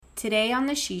Today on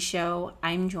the She Show,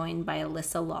 I'm joined by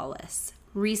Elissa Lawless,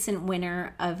 recent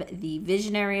winner of the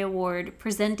Visionary Award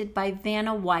presented by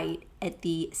Vanna White at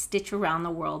the Stitch Around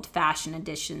the World Fashion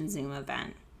Edition Zoom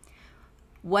event.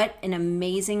 What an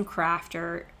amazing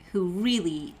crafter who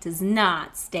really does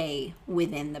not stay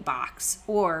within the box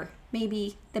or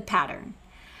maybe the pattern.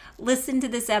 Listen to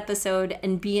this episode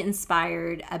and be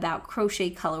inspired about crochet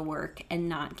color work and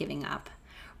not giving up.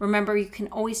 Remember, you can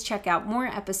always check out more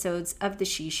episodes of The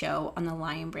She Show on the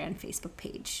Lion Brand Facebook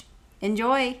page.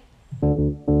 Enjoy!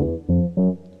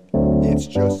 It's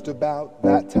just about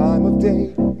that time of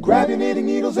day. Grab your knitting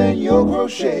needles and your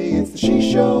crochet. It's The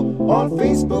She Show on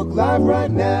Facebook Live right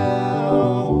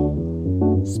now.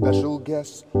 Special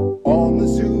guests on the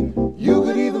Zoom. You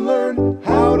could even learn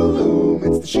how to loom.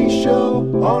 It's The She Show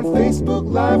on Facebook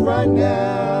Live right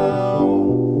now.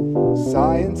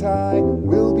 Sai and Ty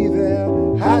will be there.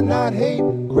 Hat not hate,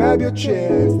 grab your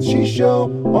chair. It's The She Show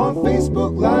on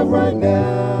Facebook Live right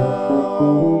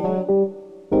now.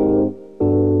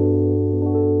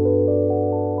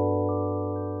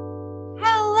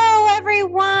 Hello,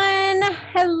 everyone.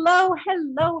 Hello.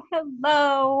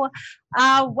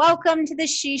 Welcome to The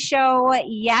She Show.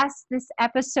 Yes, this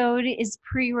episode is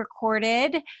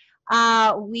pre-recorded.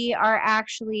 We are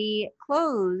actually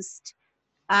closed.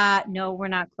 No, we're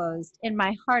not closed. In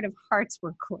my heart of hearts,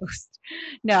 we're closed.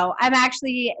 No, I'm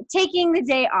actually taking the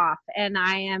day off, and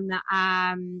I am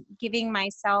giving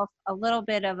myself a little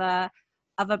bit of a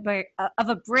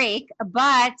break.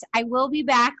 But I will be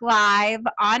back live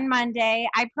on Monday,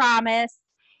 I promise.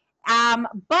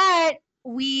 But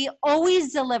we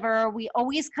always deliver. We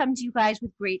always come to you guys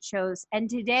with great shows. And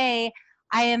today,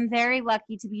 I am very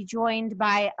lucky to be joined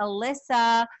by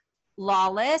Elissa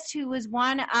Lawless, who was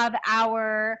one of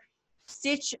our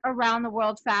Stitch Around the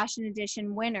World Fashion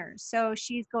Edition winners. So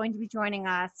she's going to be joining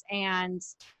us, and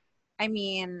I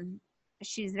mean,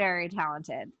 she's very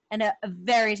talented and a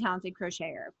very talented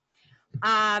crocheter.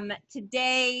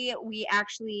 Today we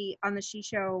actually, on the She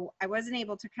Show, I wasn't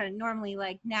able to kind of normally,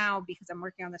 like now, because I'm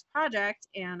working on this project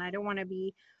and I don't want to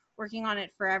be working on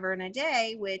it forever and a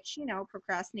day, which, you know,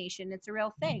 procrastination, it's a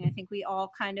real thing. I think we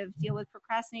all kind of deal with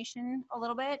procrastination a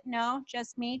little bit. No,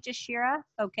 just me, just Shira.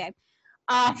 Okay.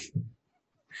 I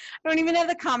don't even have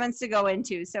the comments to go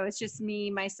into. So it's just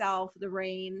me, myself, the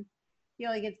rain. I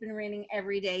feel like it's been raining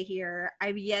every day here.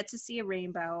 I've yet to see a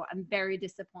rainbow. I'm very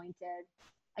disappointed.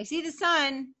 I see the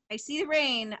sun. I see the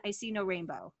rain. I see no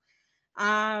rainbow.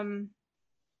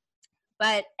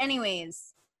 But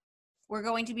anyways, we're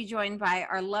going to be joined by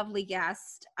our lovely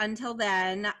guest. Until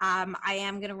then, I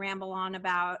am going to ramble on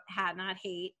about Hat Not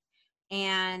Hate,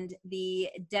 and the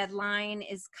deadline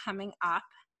is coming up.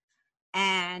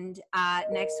 And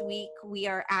next week we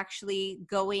are actually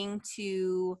going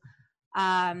to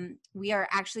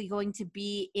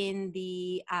be in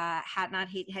the Hat Not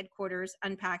Hate headquarters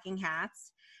unpacking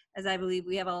hats, as I believe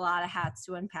we have a lot of hats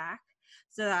to unpack.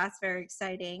 So that's very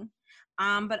exciting.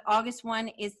 But August 1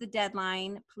 is the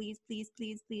deadline. Please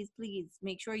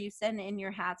make sure you send in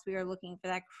your hats. We are looking for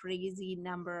that crazy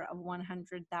number of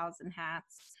 100,000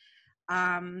 hats.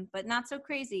 But not so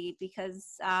crazy,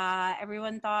 because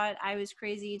everyone thought I was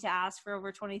crazy to ask for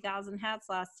over 20,000 hats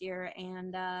last year,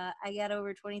 and I got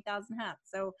over 20,000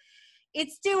 hats. So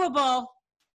it's doable.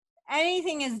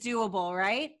 Anything is doable,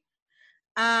 right?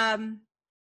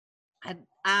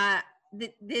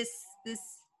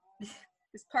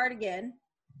 This cardigan,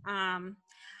 I'm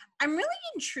really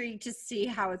intrigued to see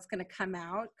how it's going to come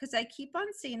out, because I keep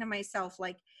on saying to myself,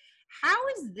 like, how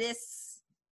is this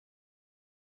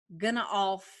gonna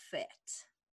all fit?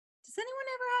 Does anyone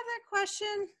ever have that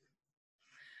question?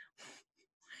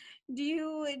 Do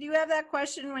you have that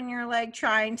question when you're like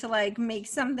trying to like make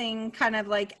something, kind of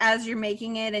like as you're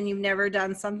making it and you've never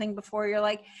done something before, you're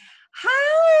like, how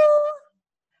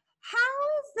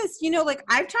is this, you know? Like,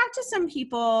 I've talked to some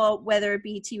people, whether it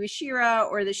be Tea with Shira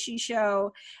or the She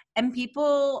Show, and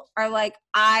people are like,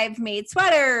 I've made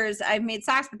sweaters, I've made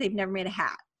socks, but they've never made a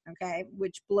hat. Okay,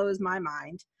 which blows my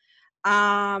mind.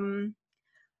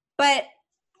 But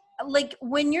like,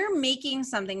 when you're making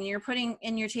something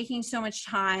and you're taking so much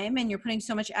time and you're putting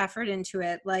so much effort into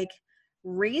it, like,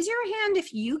 raise your hand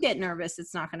if you get nervous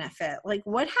it's not going to fit. Like,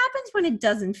 what happens when it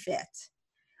doesn't fit?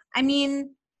 I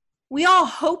mean, we all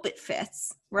hope it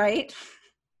fits, right?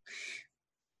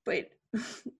 But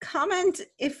comment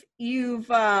if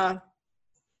you've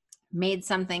made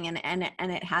something and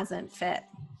it hasn't fit.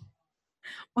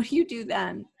 What do you do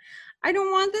then? I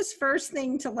don't want this first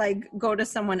thing to like go to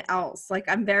someone else. Like,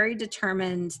 I'm very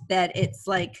determined that it's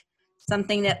like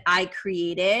something that I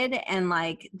created and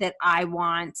like that I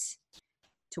want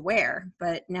to wear.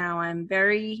 But now I'm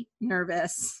very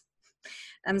nervous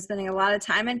I'm spending a lot of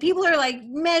time, and people are like,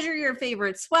 measure your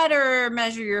favorite sweater,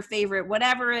 measure your favorite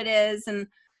whatever it is. And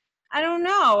I don't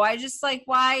know. I just like,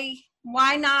 why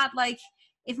not, like,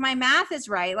 if my math is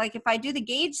right, like if I do the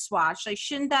gauge swatch, like,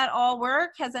 shouldn't that all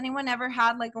work? Has anyone ever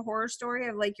had like a horror story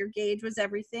of like your gauge was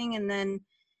everything and then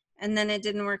it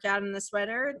didn't work out in the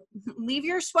sweater? Leave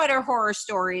your sweater horror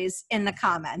stories in the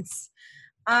comments.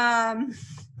 But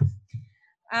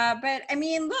I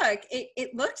mean, look,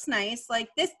 it looks nice. Like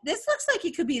this looks like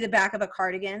it could be the back of a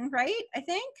cardigan, right? I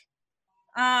think.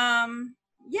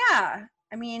 Yeah,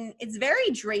 I mean, it's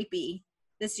very drapey,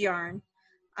 this yarn.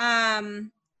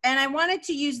 And I wanted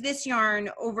to use this yarn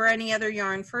over any other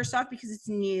yarn, first off, because it's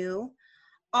new.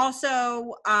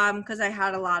 Also, because I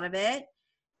had a lot of it.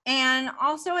 And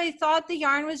also I thought the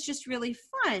yarn was just really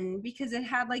fun because it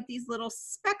had like these little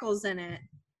speckles in it.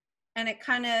 And it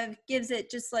kind of gives it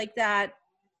just like that,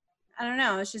 I don't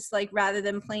know, it's just like rather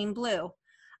than plain blue.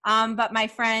 But my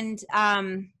friend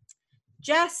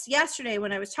Jess, yesterday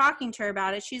when I was talking to her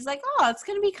about it, she's like, oh, it's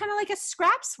going to be kind of like a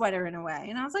scrap sweater in a way.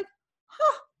 And I was like,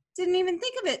 huh, didn't even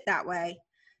think of it that way.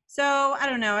 So I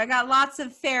don't know. I got lots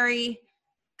of fairy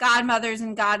godmothers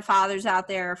and godfathers out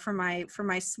there for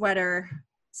my sweater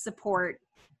support.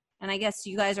 And I guess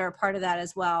you guys are a part of that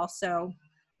as well. So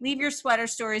leave your sweater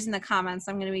stories in the comments.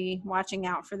 I'm going to be watching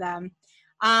out for them.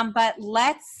 But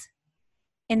let's,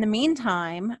 in the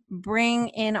meantime, bring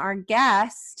in our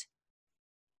guest.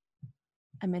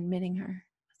 I'm admitting her.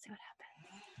 Let's see what happens.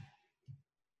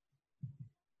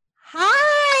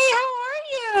 Hi, how are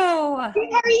you?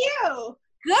 Good, how are you?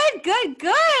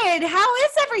 Good. How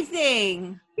is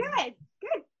everything? Good.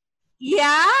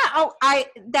 Yeah. Oh,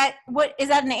 what is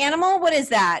that, an animal? What is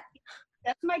that?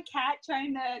 That's my cat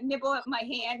trying to nibble at my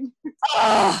hand.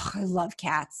 Oh, I love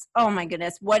cats. Oh my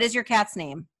goodness. What is your cat's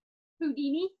name?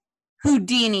 Houdini.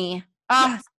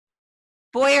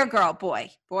 Boy or girl?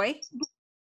 Boy.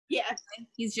 Yeah.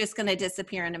 He's just going to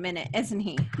disappear in a minute, isn't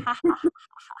he?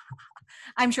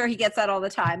 I'm sure he gets that all the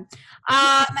time.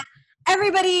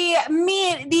 Everybody,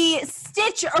 meet the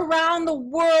Stitch Around the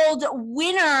World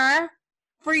winner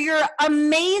for your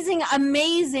amazing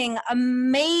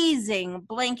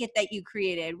blanket that you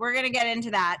created. We're going to get into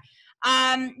that.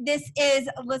 This is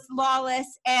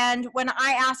Lawless, and when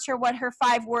I asked her what her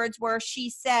 5 words were, she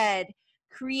said,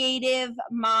 creative,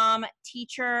 mom,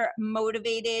 teacher,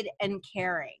 motivated, and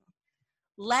caring.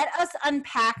 Let us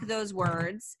unpack those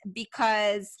words,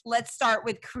 because let's start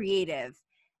with creative.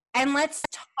 And let's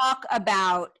talk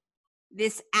about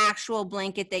this actual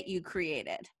blanket that you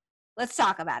created. Let's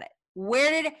talk about it.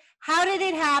 How did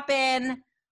it happen?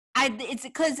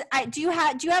 Do you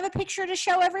have a picture to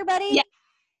show everybody? Yeah.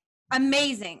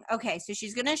 Amazing. Okay, so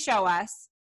she's going to show us.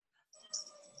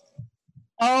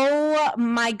 Oh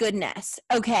my goodness.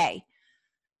 Okay.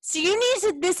 So you need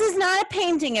to, this is not a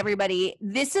painting, everybody.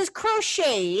 This is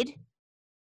crocheted.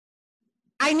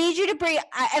 I need you to break,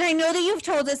 and I know that you've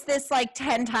told us this like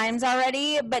 10 times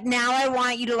already, but now I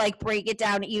want you to like break it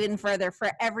down even further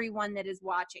for everyone that is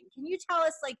watching. Can you tell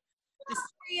us like the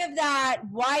story of that,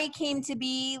 why it came to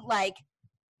be, like,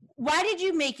 why did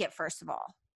you make it, first of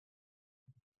all?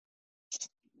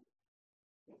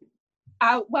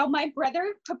 Well, my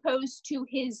brother proposed to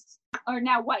his, or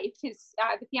now wife, his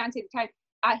the fiance at the time.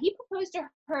 He proposed to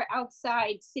her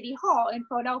outside City Hall in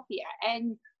Philadelphia,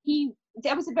 and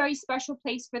that was a very special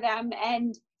place for them.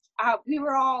 And we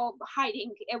were all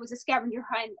hiding. It was a scavenger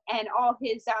hunt, and all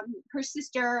his her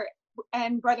sister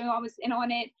and brother-in-law was in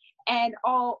on it, and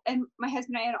my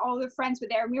husband and I and all their friends were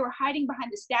there, and we were hiding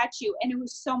behind the statue, and it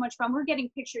was so much fun. We're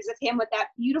getting pictures of him with that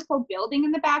beautiful building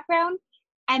in the background.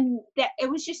 And that it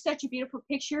was just such a beautiful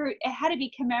picture. It had to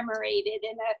be commemorated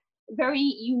in a very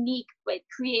unique but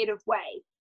creative way.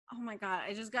 Oh my God,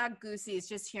 I just got goosies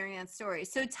just hearing that story.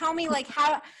 So tell me, like,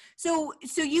 how, so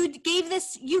you gave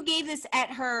this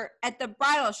at the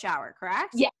bridal shower,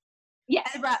 correct? Yeah. Yeah.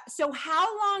 So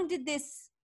how long did this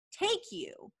take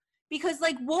you? Because,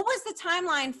 like, what was the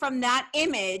timeline from that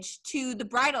image to the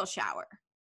bridal shower?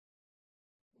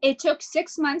 It took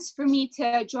 6 months for me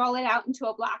to draw it out into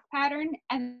a block pattern,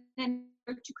 and then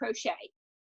to crochet.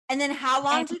 And then how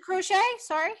long to crochet?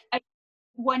 Sorry?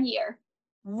 1 year.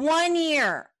 1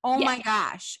 year. Oh Yeah. my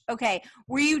gosh. Okay.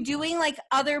 Were you doing like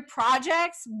other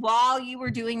projects while you were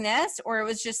doing this, or it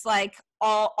was just like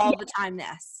all the time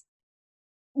this?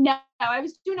 No, I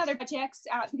was doing other projects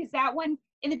because that one,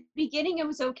 in the beginning, it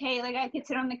was okay. Like I could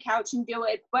sit on the couch and do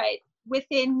it, but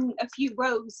within a few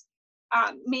rows,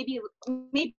 maybe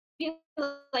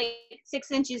like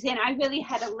 6 inches in, I really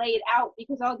had to lay it out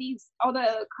because all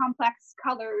the complex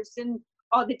colors and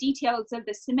all the details of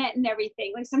the cement and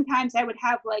everything. Like sometimes I would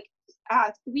have like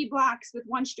 3 blocks with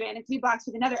one strand and 3 blocks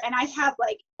with another. And I have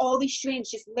like all these strands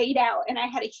just laid out, and I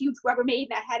had a huge Rubbermaid,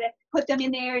 and I had to put them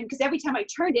in there. And because every time I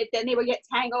turned it, then they would get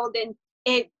tangled, and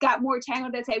it got more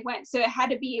tangled as I went. So it had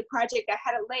to be a project I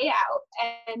had to lay out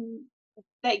and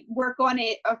like work on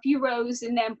it a few rows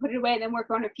and then put it away and then work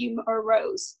on a few more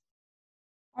rows.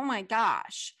 Oh my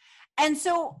gosh. And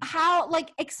so how,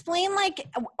 like, explain, like,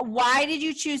 why did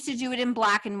you choose to do it in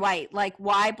black and white? Like,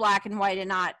 why black and white and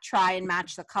not try and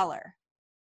match the color?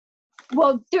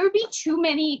 Well, there would be too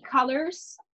many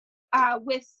colors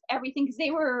with everything, because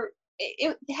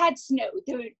it had snowed.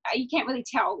 You can't really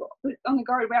tell on the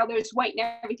guardrail. There's white and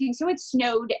everything, so it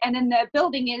snowed. And then the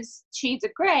building is shades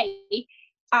of gray,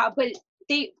 but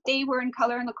they were in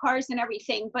color in the cars and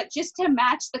everything. But just to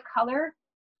match the color,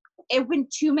 it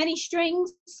went too many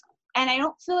strings, and I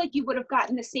don't feel like you would have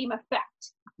gotten the same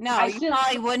effect. No, you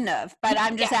probably wouldn't have, but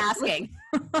I'm just asking.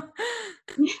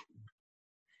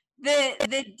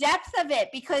 The depth of it,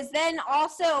 because then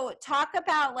also talk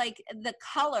about like the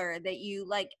color that you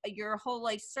like, your whole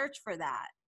like search for that.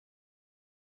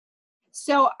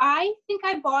 So I think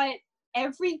I bought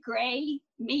every gray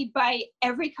made by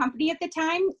every company at the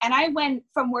time, and I went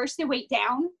from worsted weight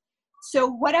down. So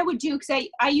what I would do, because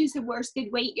I use the worsted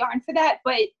weight yarn for that,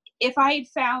 but if I had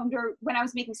found, or when I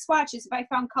was making swatches, if I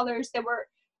found colors that were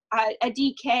a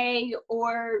DK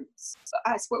or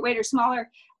a sport weight or smaller,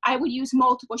 I would use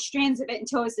multiple strands of it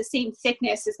until it was the same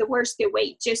thickness as the worsted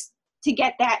weight, just to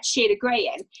get that shade of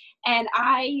gray in. And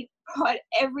I put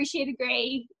every shade of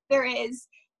gray there is,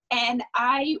 and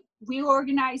I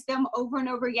reorganized them over and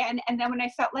over again. And then when I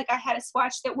felt like I had a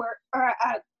swatch that worked, or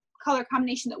a color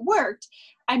combination that worked,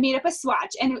 I made up a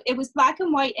swatch, and it was black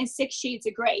and white and 6 shades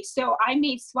of gray. So I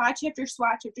made swatch after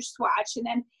swatch after swatch, and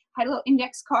then had a little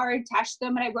index card, attached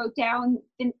them, and I wrote down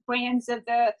the brands of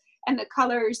the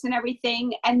colors and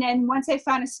everything. And then once I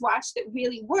found a swatch that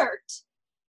really worked,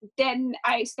 then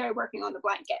I started working on the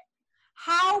blanket.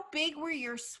 How big were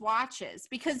your swatches?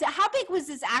 Because how big was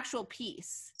this actual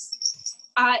piece?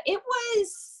 It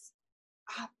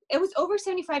was over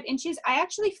 75 inches. I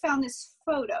actually found this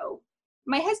photo.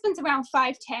 My husband's around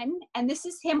 5'10", and this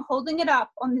is him holding it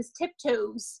up on his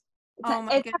tiptoes. Oh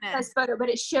my goodness. It's not this photo, but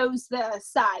it shows the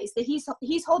size that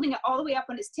he's holding it all the way up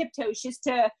on his tiptoes, just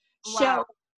to show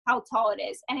how tall it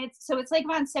is. And it's like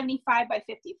around 75 by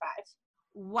 55.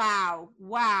 Wow.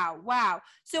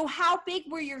 So how big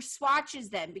were your swatches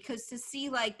then? Because to see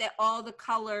like that all the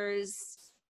colors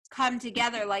come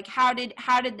together, like how did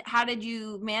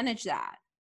you manage that?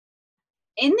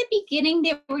 In the beginning,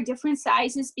 there were different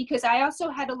sizes, because I also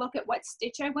had to look at what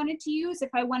stitch I wanted to use. If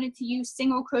I wanted to use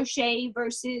single crochet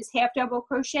versus half double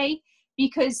crochet,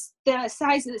 because the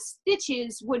size of the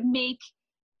stitches would make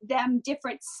them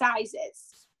different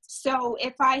sizes. So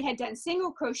if I had done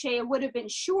single crochet, it would have been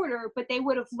shorter, but they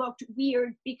would have looked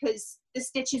weird because the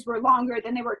stitches were longer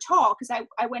than they were tall, because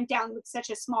I went down with such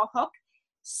a small hook.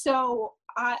 So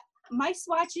my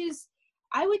swatches,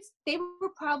 they were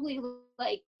probably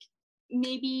like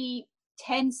maybe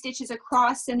 10 stitches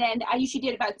across, and then I usually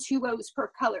did about 2 rows per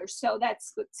color, so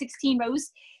that's 16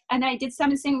 rows. And I did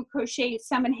some in single crochet,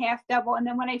 some in half double, and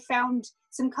then when I found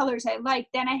some colors I liked,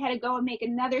 then I had to go and make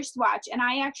another swatch. And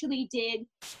I did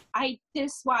a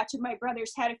swatch of my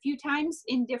brother's head a few times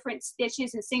in different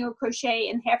stitches in single crochet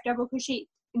and half double crochet,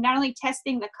 not only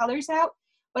testing the colors out,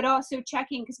 but also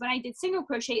checking, because when I did single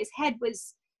crochet, his head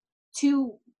was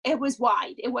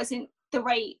wide, it wasn't the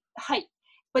right height.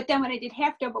 But then when I did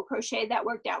half double crochet, that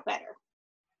worked out better.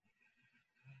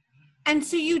 And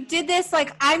so you did this,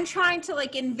 like, I'm trying to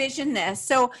like envision this.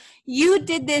 So you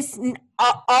did this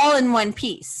all in one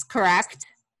piece, correct?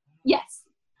 Yes.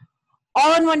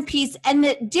 All in one piece. And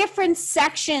the different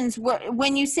sections were,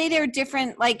 when you say they're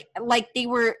different, like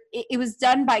it was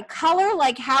done by color.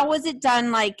 Like, how was it done?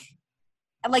 Like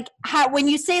how, when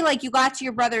you say like you got to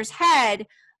your brother's head,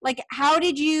 like, how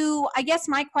did you, I guess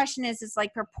my question is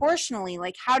like proportionally,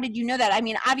 like, how did you know that? I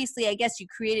mean, obviously, I guess you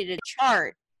created a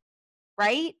chart,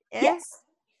 right? Yes.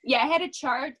 Yeah, I had a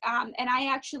chart, and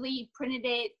I actually printed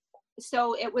it.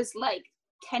 So it was like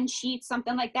 10 sheets,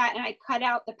 something like that. And I cut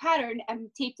out the pattern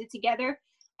and taped it together.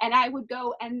 And I would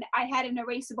go, and I had an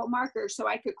erasable marker so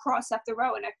I could cross up the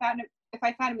row. And if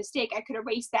I found a mistake, I could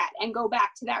erase that and go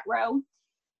back to that row.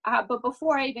 But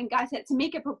before I even got to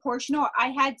make it proportional, I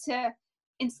had to,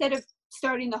 instead of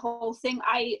starting the whole thing,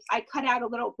 I cut out a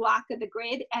little block of the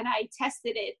grid, and I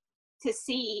tested it to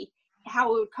see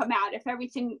how it would come out, if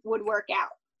everything would work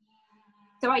out.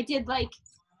 So I did like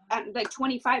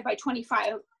 25 by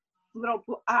 25 little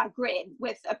grid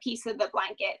with a piece of the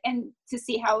blanket, and to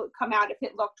see how it would come out if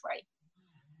it looked right.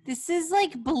 This is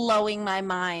like blowing my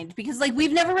mind because like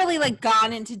we've never really like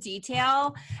gone into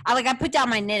detail. I put down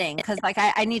my knitting because like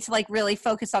I need to like really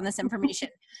focus on this information.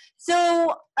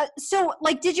 So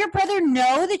like did your brother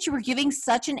know that you were giving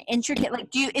such an intricate like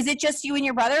is it just you and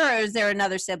your brother or is there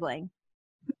another sibling?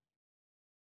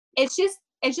 It's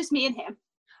just me and him.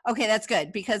 Okay, that's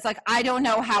good because like I don't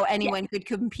know how anyone could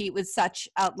compete with such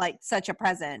a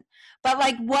present. But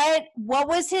like what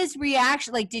was his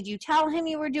reaction? Like did you tell him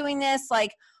you were doing this?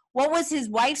 Like what was his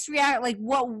wife's reaction? Like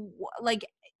like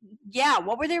yeah,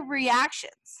 what were their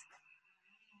reactions?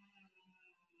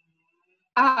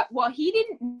 Well, he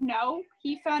didn't know.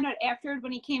 He found out afterward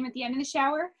when he came at the end of the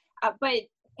shower. But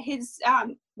his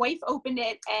wife opened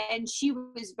it and she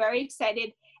was very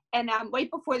excited. And right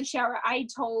before the shower, I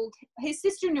told his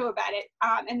sister knew about it,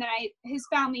 and then his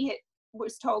family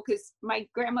was told because my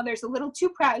grandmother's a little too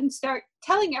proud and start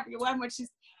telling everyone, which is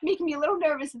making me a little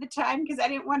nervous at the time because I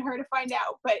didn't want her to find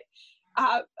out. But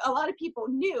a lot of people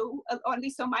knew, or at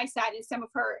least on my side, and some of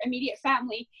her immediate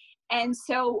family, and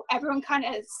so everyone kind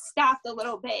of stopped a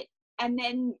little bit. And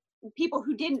then people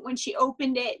who didn't, when she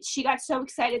opened it, she got so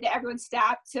excited that everyone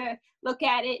stopped to look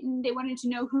at it and they wanted to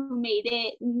know who made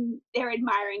it and they're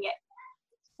admiring it.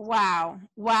 Wow.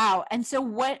 And so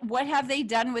what have they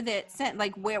done with it since?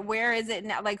 Like where is it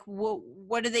now? Like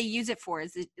what do they use it for?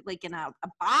 Is it like in a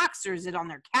box or is it on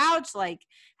their couch? Like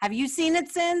have you seen it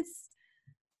since?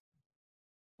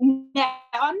 No,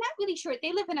 I'm not really sure.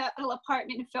 They live in a little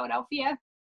apartment in Philadelphia.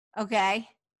 Okay.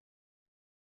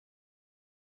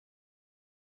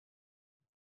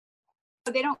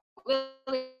 They don't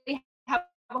really have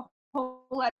a whole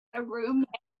lot of room.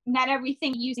 Not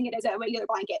everything using it as a regular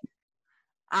blanket.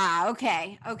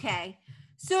 Okay.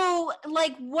 So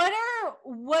like what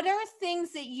are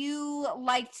things that you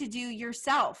like to do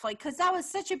yourself? Like cuz that was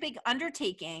such a big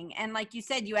undertaking and like you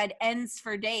said you had ends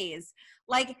for days.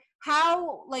 Like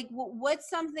how like what's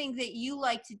something that you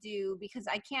like to do because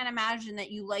I can't imagine that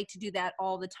you like to do that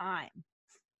all the time.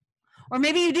 Or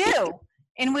maybe you do,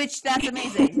 in which that's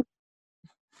amazing.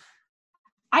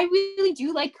 I really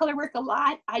do like color work a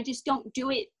lot. I just don't do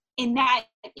it in that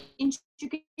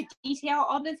intricate detail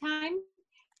all the time.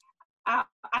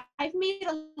 I've made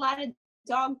a lot of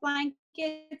dog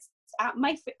blankets.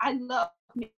 I love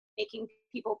making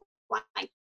people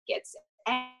blankets,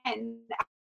 and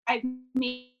I've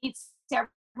made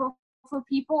several for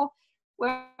people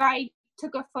where I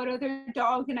took a photo of their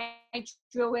dog and I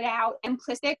drew it out. And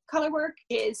simplistic color work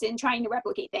is in trying to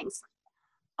replicate things.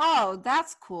 Oh,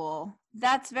 that's cool.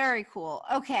 That's very cool.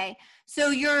 Okay. So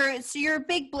you're a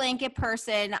big blanket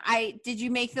person. Did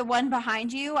you make the one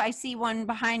behind you? I see one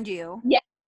behind you. Yeah.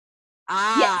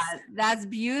 Ah, Yes. that's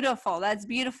beautiful. That's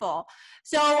beautiful.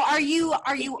 So are you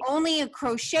only a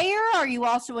crocheter? Are you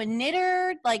also a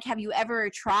knitter? Like have you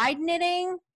ever tried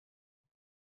knitting?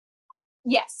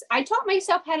 Yes. I taught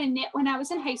myself how to knit when I was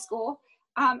in high school.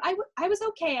 I was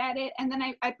okay at it, and then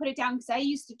I put it down because I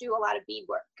used to do a lot of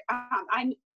beadwork.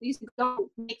 I used to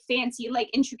go make fancy, like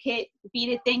intricate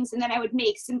beaded things, and then I would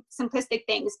make some simplistic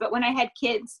things. But when I had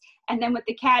kids, and then with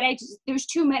the cat, there's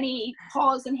too many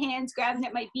paws and hands grabbing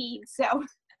at my beads. So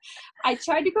I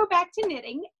tried to go back to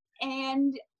knitting,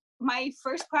 and my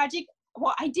first project,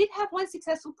 well, I did have one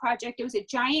successful project. It was a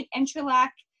giant entrelac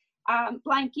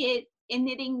blanket in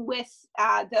knitting with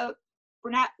the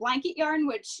Bernat blanket yarn,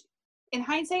 which in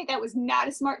hindsight, that was not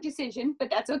a smart decision, but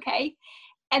that's okay.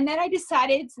 And then I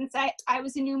decided, since I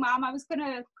was a new mom, I was going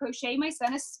to crochet my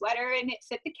son a sweater and it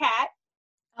fit the cat.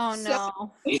 Oh,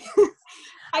 no.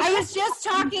 I was just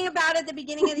talking about at the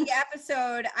beginning of the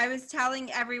episode, I was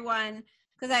telling everyone,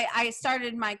 because I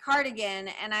started my cardigan,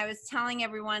 and I was telling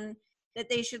everyone that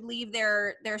they should leave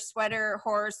their sweater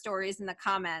horror stories in the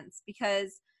comments,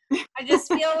 because I just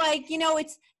feel like,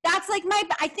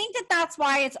 I think that's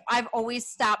why I've always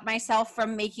stopped myself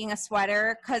from making a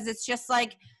sweater, because it's just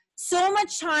like so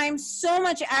much time, so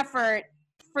much effort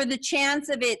for the chance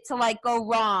of it to like go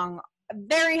wrong.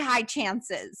 Very high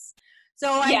chances.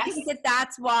 So I think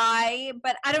that's why,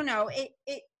 but I don't know.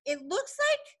 It looks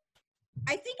like,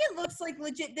 I think it looks like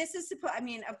legit. This is supposed,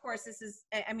 of course this is,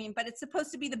 but it's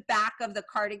supposed to be the back of the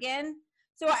cardigan.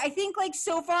 So I think like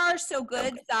so far so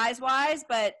good size wise,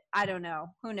 but I don't know.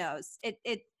 Who knows?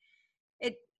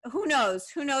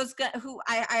 Who knows?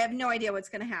 I have no idea what's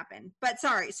going to happen. But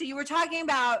sorry. So you were talking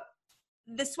about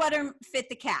the sweater fit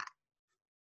the cat.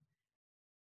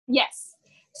 Yes.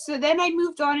 So then I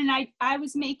moved on, and I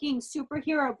was making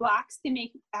superhero blocks to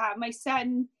make my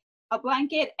son a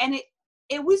blanket, and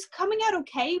it was coming out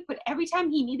okay, but every time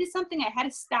he needed something, I had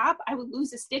to stop. I would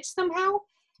lose a stitch somehow.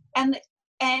 And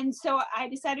And so I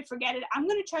decided, forget it, I'm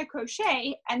going to try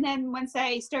crochet. And then once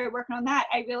I started working on that,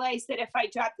 I realized that if I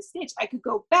dropped the stitch, I could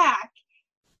go back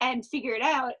and figure it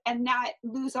out and not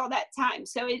lose all that time.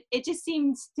 So it just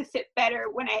seems to fit better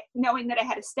when knowing that I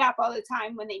had to stop all the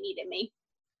time when they needed me.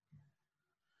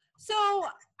 So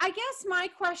I guess my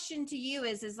question to you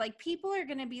is like, people are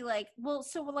going to be like, well,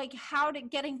 so like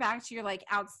getting back to your like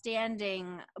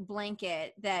outstanding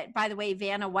blanket that, by the way,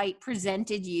 Vanna White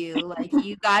presented you, like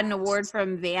you got an award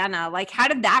from Vanna. Like, how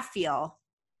did that feel?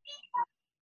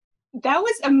 That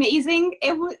was amazing.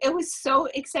 It was so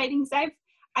exciting.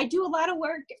 I do a lot of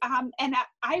work, and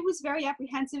I was very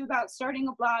apprehensive about starting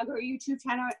a blog or a YouTube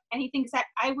channel or anything, because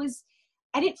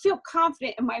I didn't feel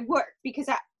confident in my work, because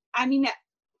I mean,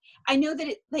 I know that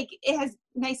it has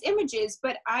nice images,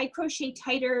 but I crochet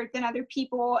tighter than other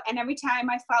people, and every time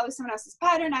I follow someone else's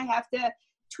pattern, I have to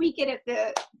tweak it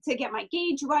to get my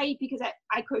gauge right, because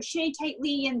I crochet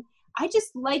tightly, and I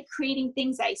just like creating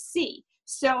things I see.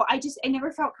 So I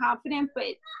never felt confident,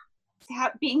 but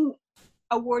being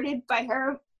awarded by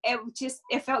her,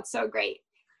 it felt so great.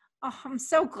 Oh, I'm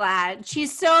so glad.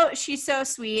 She's so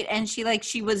sweet, and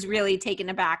she was really taken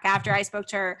aback after I spoke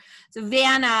to her. So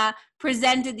Vanna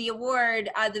presented the award,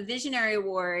 the Visionary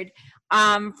Award,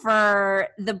 for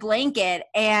the blanket,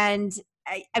 and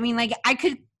I mean, like, I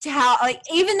could tell, like,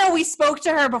 even though we spoke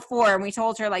to her before and we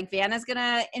told her like Vanna's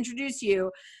gonna introduce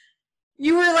you,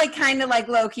 you were like kind of like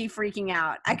low key freaking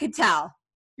out. I could tell.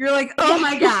 You're like, oh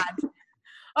my god.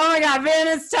 Oh my God,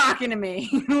 Vanna's talking to me.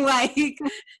 Like,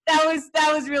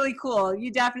 that was really cool.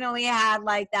 You definitely had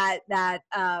like that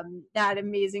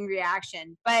amazing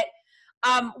reaction. But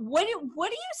what do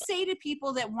you say to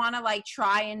people that want to like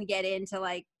try and get into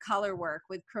like color work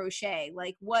with crochet?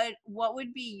 Like, what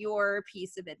would be your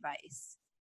piece of advice?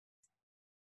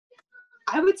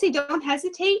 I would say don't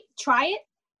hesitate. Try it.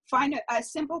 Find a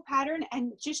simple pattern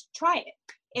and just try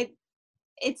it.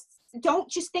 It's don't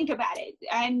just think about it,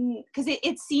 and because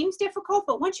it seems difficult,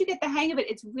 but once you get the hang of it,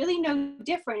 it's really no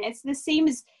different. It's the same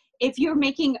as if you're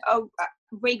making a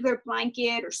regular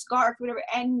blanket or scarf, whatever,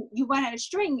 and you run out of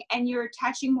string and you're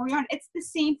attaching more yarn. It's the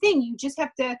same thing. You just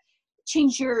have to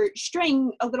change your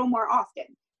string a little more often.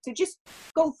 So just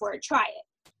go for it. Try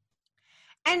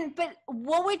it. But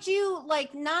what would you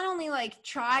like, not only like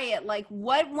try it, like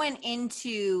what went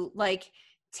into like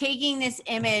taking this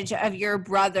image of your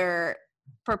brother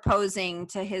proposing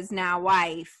to his now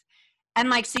wife, and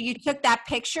like, so you took that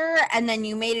picture and then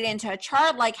you made it into a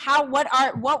chart? Like,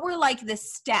 what were like the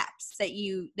steps that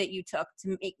you took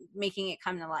to making it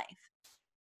come to life?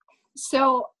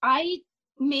 So I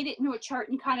made it into a chart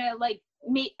and kind of like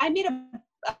made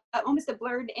almost a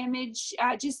blurred image,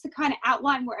 just to kind of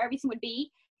outline where everything would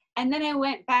be. And then I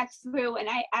went back through and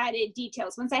I added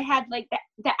details. Once I had like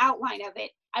the outline of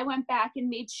it, I went back and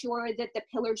made sure that the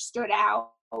pillars stood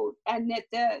out and that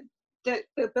the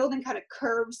building kind of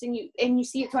curves and you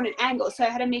see it's on an angle. So I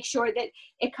had to make sure that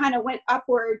it kind of went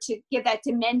upward to give that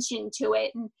dimension to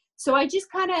it. And so I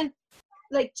just kind of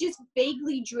like just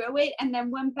vaguely drew it and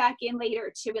then went back in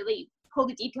later to really pull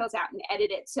the details out and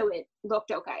edit it so it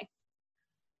looked okay.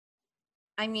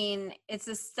 I mean, it's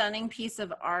a stunning piece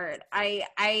of art. I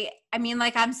mean,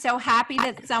 like, I'm so happy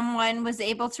that someone was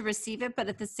able to receive it, but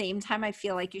at the same time, I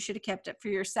feel like you should have kept it for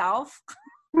yourself.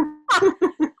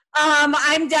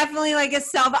 I'm definitely like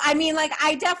I mean, like,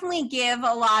 I definitely give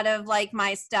a lot of like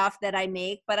my stuff that I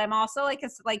make, but I'm also like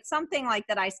something like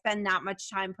that I spend that much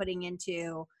time putting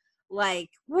into, like,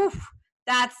 woof.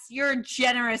 That's your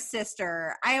generous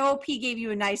sister. I hope he gave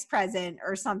you a nice present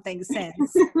or something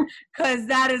since, because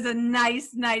that is a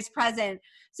nice present.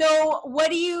 So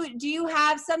what do you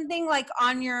have something like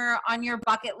on your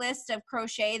bucket list of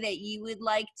crochet that you would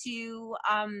like to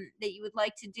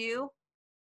do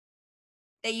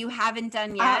that you haven't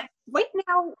done yet? Right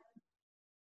now,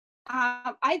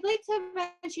 I'd like to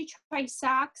eventually try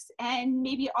socks and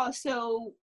maybe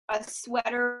also a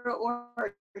sweater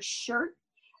or a shirt.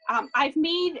 I've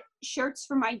made shirts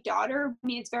for my daughter. I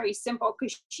mean, it's very simple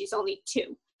because she's only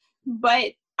 2,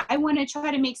 but I want to try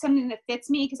to make something that fits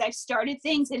me because I've started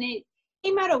things and it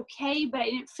came out okay, but I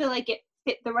didn't feel like it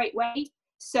fit the right way.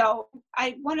 So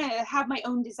I want to have my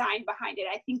own design behind it.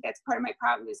 I think that's part of my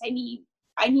problem is I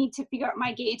need to figure out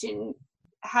my gauge and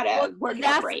how to work it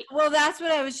out right. Well, that's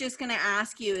what I was just going to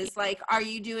ask you is like, are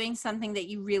you doing something that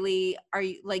you really are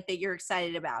like that you're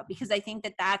excited about? Because I think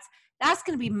that's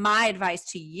going to be my advice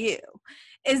to you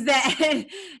is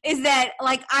that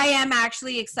like, I am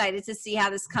actually excited to see how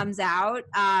this comes out.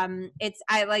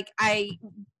 I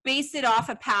base it off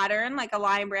a pattern, like a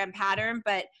Lion Brand pattern,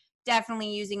 but definitely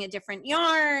using a different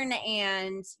yarn,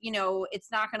 and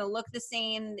it's not going to look the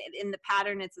same in the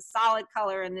pattern. It's a solid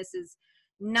color, and this is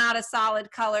not a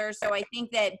solid color. So I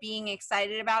think that being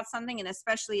excited about something, and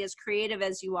especially as creative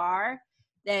as you are,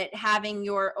 that having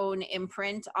your own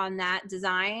imprint on that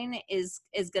design is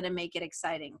going to make it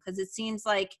exciting, because it seems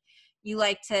like you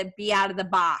like to be out of the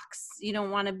box. You don't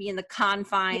want to be in the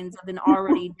confines of an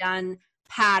already done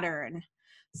pattern.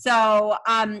 So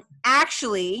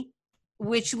actually,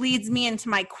 which leads me into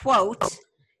my quote.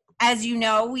 As you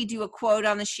know, we do a quote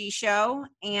on the She Show,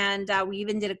 and we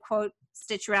even did a quote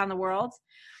Stitch Around the World.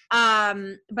 But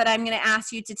I'm going to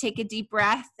ask you to take a deep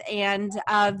breath, and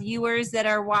viewers that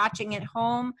are watching at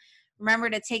home,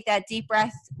 remember to take that deep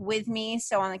breath with me.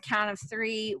 So on the count of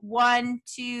 3, 1,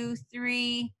 2,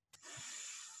 3.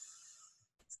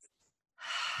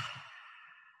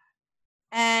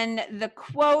 And the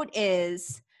quote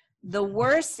is, "The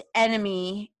worst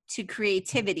enemy to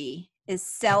creativity is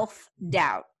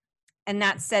self-doubt." And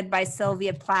that's said by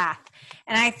Sylvia Plath.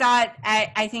 And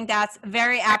I think that's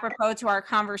very apropos to our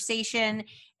conversation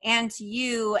and to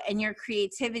you and your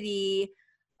creativity.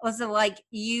 Also, like,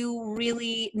 you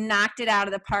really knocked it out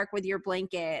of the park with your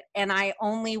blanket. And I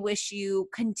only wish you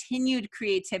continued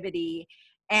creativity.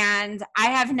 And I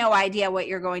have no idea what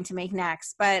you're going to make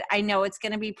next, but I know it's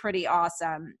going to be pretty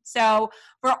awesome. So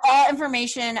for all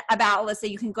information about Elissa,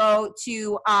 you can go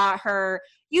to her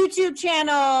YouTube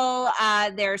channel.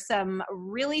 There's some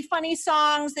really funny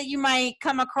songs that you might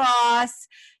come across.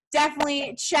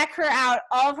 Definitely check her out.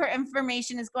 All of her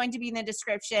information is going to be in the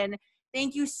description.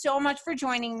 Thank you so much for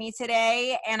joining me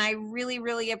today, and I really,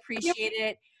 really appreciate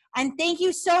it. And thank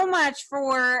you so much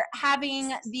for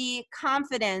having the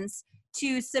confidence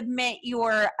to submit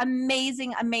your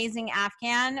amazing, amazing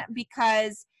Afghan,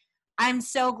 because I'm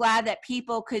so glad that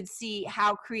people could see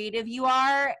how creative you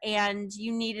are, and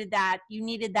you needed that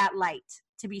light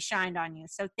to be shined on you.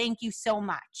 So thank you so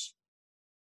much.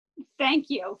 Thank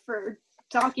you for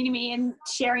talking to me and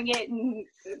sharing it and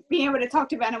being able to talk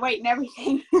to Vanna White and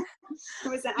everything. It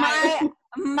was an honor.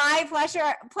 My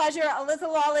pleasure. Elissa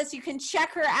Lawless, you can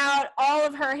check her out. All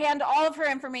of her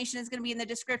information is going to be in the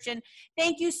description.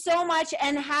 Thank you so much,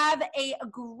 and have a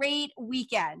great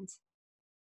weekend.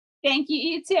 Thank you.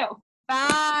 You too.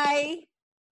 Bye.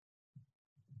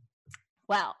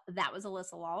 Well, that was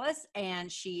Elissa Lawless,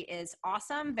 and she is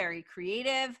awesome, very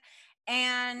creative.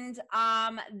 And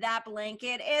that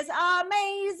blanket is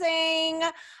amazing.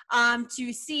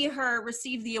 To see her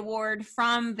receive the award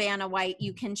from Vanna White,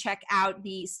 you can check out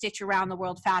the Stitch Around the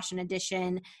World Fashion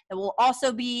Edition. That will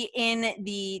also be in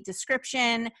the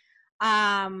description.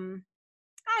 I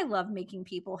love making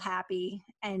people happy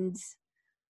and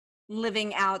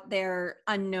living out their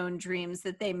unknown dreams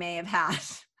that they may have had.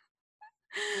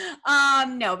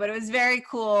 No, but it was very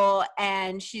cool,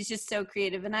 and she's just so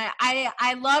creative. And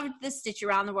I loved the Stitch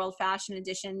Around the World Fashion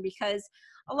Edition, because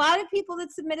a lot of people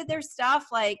that submitted their stuff,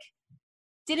 like,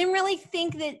 didn't really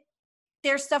think that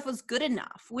their stuff was good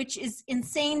enough, which is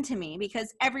insane to me,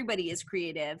 because everybody is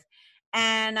creative.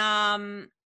 And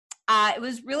it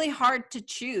was really hard to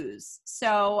choose.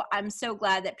 So I'm so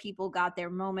glad that people got their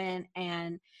moment,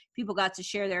 and people got to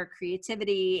share their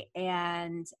creativity.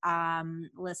 And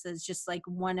Elissa is just like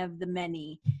one of the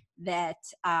many that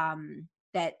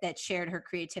that shared her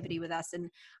creativity with us.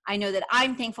 And I know that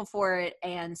I'm thankful for it,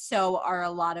 and so are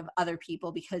a lot of other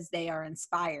people, because they are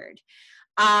inspired.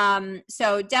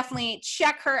 So definitely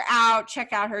check her out.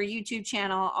 Check out her YouTube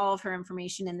channel. All of her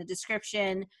information in the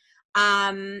description.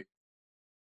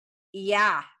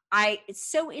 Yeah, it's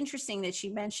so interesting that she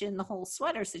mentioned the whole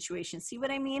sweater situation. See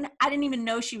what I mean? I didn't even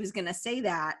know she was going to say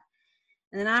that.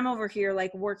 And then I'm over here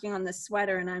like working on this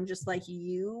sweater, and I'm just like,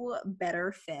 you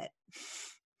better fit.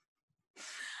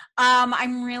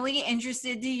 I'm really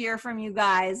interested to hear from you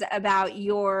guys about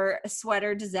your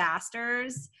sweater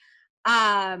disasters.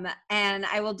 And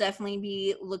I will definitely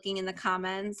be looking in the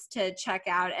comments to check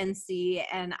out and see,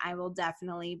 and I will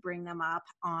definitely bring them up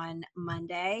on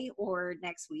Monday or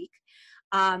next week.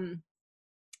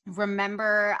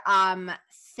 Remember,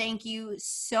 thank you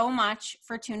so much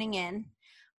for tuning in.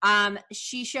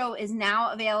 She Show is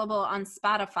now available on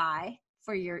Spotify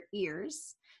for your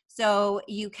ears, so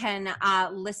you can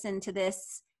listen to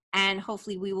this, and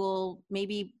hopefully we will,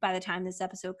 maybe by the time this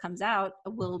episode comes out,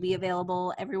 will be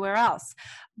available everywhere else.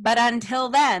 But until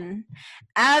then,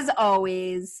 as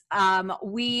always,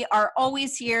 we are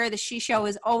always here. The She Show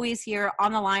is always here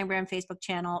on the Lion Brand Facebook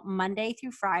channel, Monday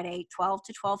through Friday, 12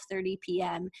 to 12:30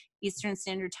 p.m. Eastern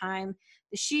Standard Time.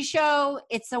 The She Show,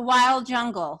 it's a wild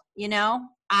jungle, you know?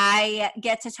 I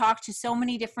get to talk to so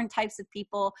many different types of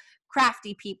people,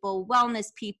 crafty people,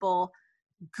 wellness people,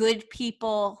 good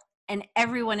people, and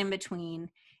everyone in between.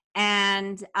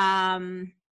 And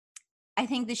I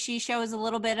think the She Show is a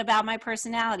little bit about my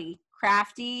personality,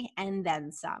 crafty and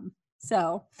then some.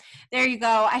 So there you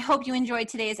go. I hope you enjoyed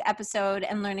today's episode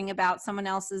and learning about someone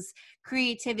else's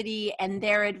creativity and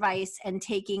their advice and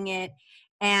taking it.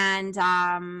 And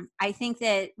I think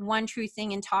that one true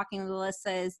thing in talking with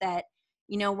Elissa is that,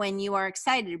 you know, when you are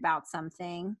excited about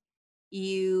something,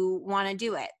 you want to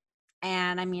do it.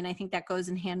 And I mean, I think that goes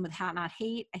in hand with Hat Not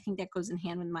Hate. I think that goes in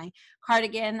hand with my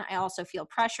cardigan. I also feel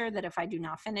pressure that if I do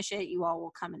not finish it, you all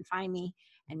will come and find me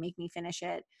and make me finish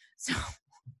it. So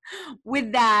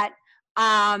with that,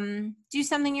 do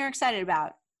something you're excited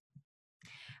about.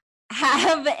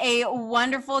 Have a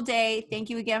wonderful day. Thank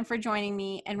you again for joining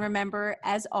me. And remember,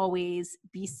 as always,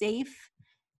 be safe,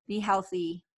 be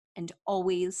healthy, and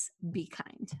always be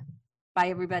kind. Bye,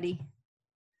 everybody.